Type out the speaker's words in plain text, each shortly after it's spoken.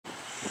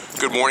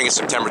Good morning, it's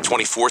September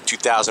 24th,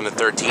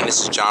 2013.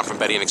 This is John from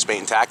Betty Annix Bait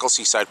and Tackle,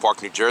 Seaside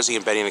Park, New Jersey,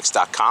 and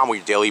BettyAnnix.com, with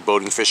your daily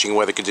boating, fishing, and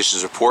weather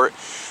conditions report.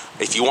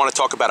 If you want to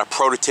talk about a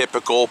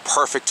prototypical,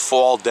 perfect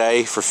fall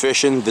day for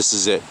fishing, this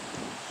is it.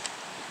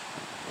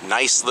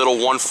 Nice little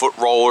 1-foot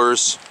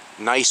rollers,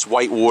 nice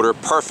white water,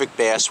 perfect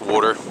bass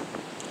water,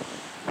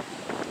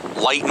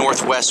 light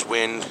northwest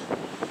wind,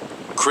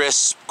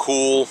 crisp,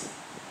 cool.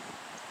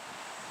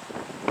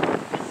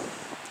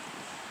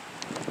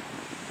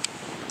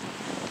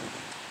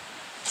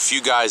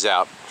 Few guys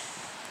out.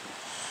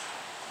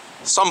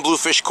 Some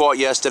bluefish caught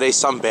yesterday,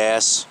 some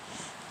bass.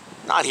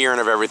 Not hearing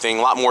of everything.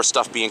 A lot more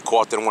stuff being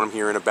caught than what I'm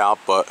hearing about,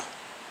 but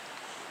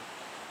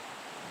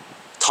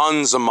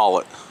tons of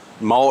mullet.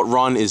 Mullet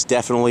run is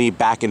definitely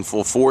back in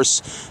full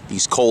force.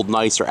 These cold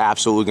nights are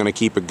absolutely going to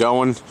keep it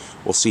going.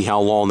 We'll see how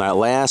long that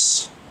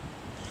lasts.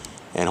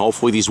 And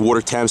hopefully these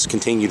water temps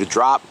continue to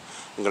drop.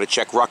 I'm going to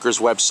check Rutgers'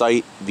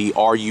 website, the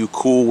Are You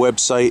Cool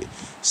website,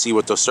 see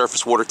what the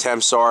surface water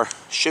temps are.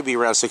 Should be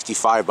around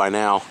 65 by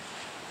now.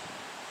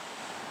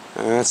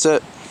 And that's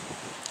it.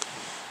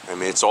 I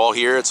mean, it's all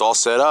here. It's all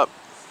set up.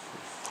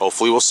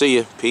 Hopefully we'll see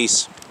you.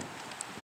 Peace.